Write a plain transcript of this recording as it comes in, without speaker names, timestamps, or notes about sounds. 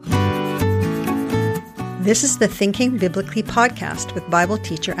This is the Thinking Biblically podcast with Bible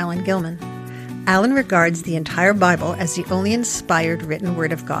teacher Alan Gilman. Alan regards the entire Bible as the only inspired written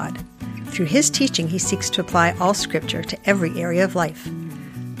Word of God. Through his teaching, he seeks to apply all Scripture to every area of life.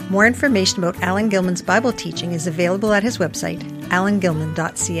 More information about Alan Gilman's Bible teaching is available at his website,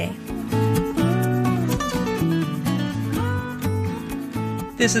 alangilman.ca.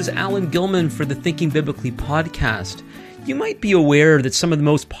 This is Alan Gilman for the Thinking Biblically podcast. You might be aware that some of the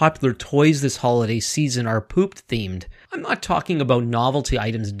most popular toys this holiday season are poop-themed. I'm not talking about novelty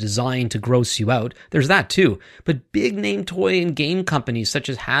items designed to gross you out. There's that too. But big-name toy and game companies such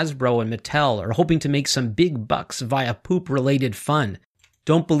as Hasbro and Mattel are hoping to make some big bucks via poop-related fun.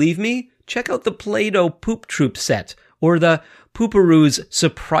 Don't believe me? Check out the Play-Doh Poop Troop set or the Pooparoos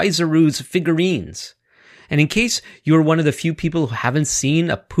Surprise-aroos figurines. And in case you're one of the few people who haven't seen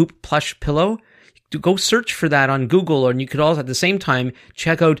a poop plush pillow, go search for that on Google, and you could also at the same time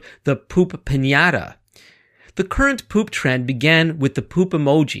check out the Poop Pinata. The current poop trend began with the poop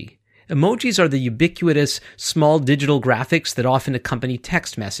emoji. Emojis are the ubiquitous small digital graphics that often accompany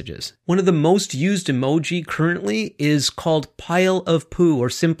text messages. One of the most used emoji currently is called Pile of Poo or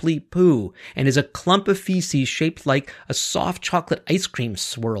simply Poo, and is a clump of feces shaped like a soft chocolate ice cream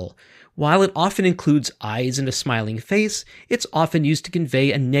swirl. While it often includes eyes and a smiling face, it's often used to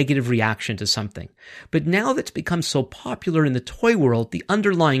convey a negative reaction to something. But now that it's become so popular in the toy world, the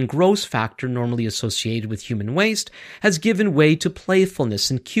underlying gross factor normally associated with human waste has given way to playfulness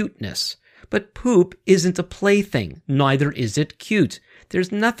and cuteness. But poop isn't a plaything, neither is it cute.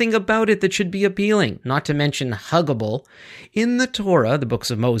 There's nothing about it that should be appealing, not to mention huggable. In the Torah, the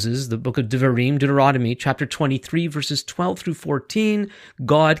books of Moses, the book of Devarim, Deuteronomy, chapter 23, verses 12 through 14,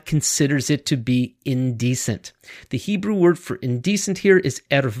 God considers it to be indecent. The Hebrew word for indecent here is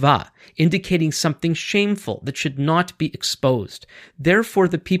erva, indicating something shameful that should not be exposed. Therefore,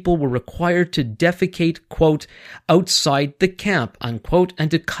 the people were required to defecate, quote, outside the camp, unquote,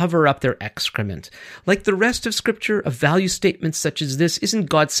 and to cover up their excrement. Like the rest of Scripture, a value statement such as this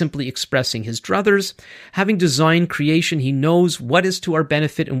isn't God simply expressing his druthers. Having designed creation, he knows what is to our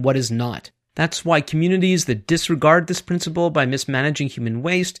benefit and what is not. That's why communities that disregard this principle by mismanaging human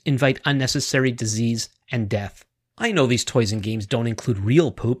waste invite unnecessary disease and death. I know these toys and games don't include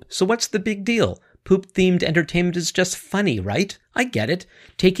real poop, so what's the big deal? Poop-themed entertainment is just funny, right? I get it.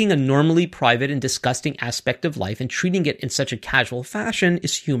 Taking a normally private and disgusting aspect of life and treating it in such a casual fashion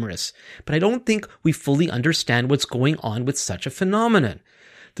is humorous, but I don't think we fully understand what's going on with such a phenomenon.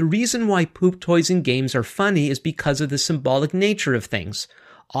 The reason why poop toys and games are funny is because of the symbolic nature of things.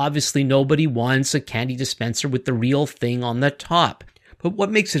 Obviously, nobody wants a candy dispenser with the real thing on the top. But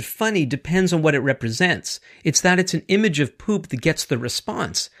what makes it funny depends on what it represents. It's that it's an image of poop that gets the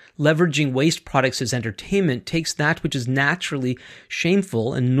response. Leveraging waste products as entertainment takes that which is naturally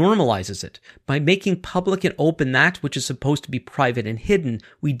shameful and normalizes it. By making public and open that which is supposed to be private and hidden,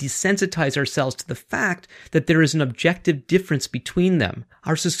 we desensitize ourselves to the fact that there is an objective difference between them.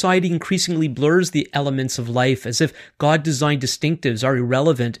 Our society increasingly blurs the elements of life as if God-designed distinctives are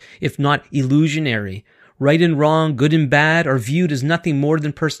irrelevant, if not illusionary. Right and wrong, good and bad are viewed as nothing more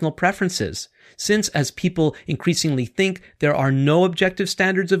than personal preferences. Since, as people increasingly think, there are no objective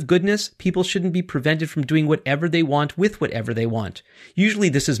standards of goodness, people shouldn't be prevented from doing whatever they want with whatever they want. Usually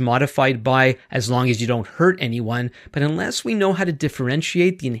this is modified by, as long as you don't hurt anyone, but unless we know how to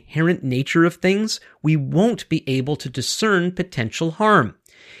differentiate the inherent nature of things, we won't be able to discern potential harm.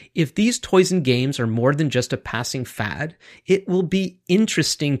 If these toys and games are more than just a passing fad, it will be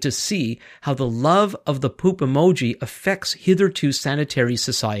interesting to see how the love of the poop emoji affects hitherto sanitary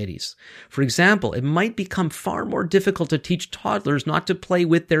societies. For example, it might become far more difficult to teach toddlers not to play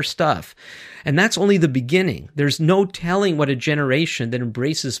with their stuff. And that's only the beginning. There's no telling what a generation that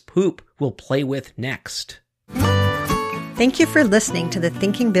embraces poop will play with next. Thank you for listening to the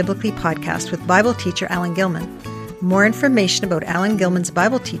Thinking Biblically podcast with Bible teacher Alan Gilman. More information about Alan Gilman's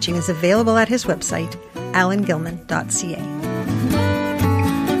Bible teaching is available at his website, alangilman.ca.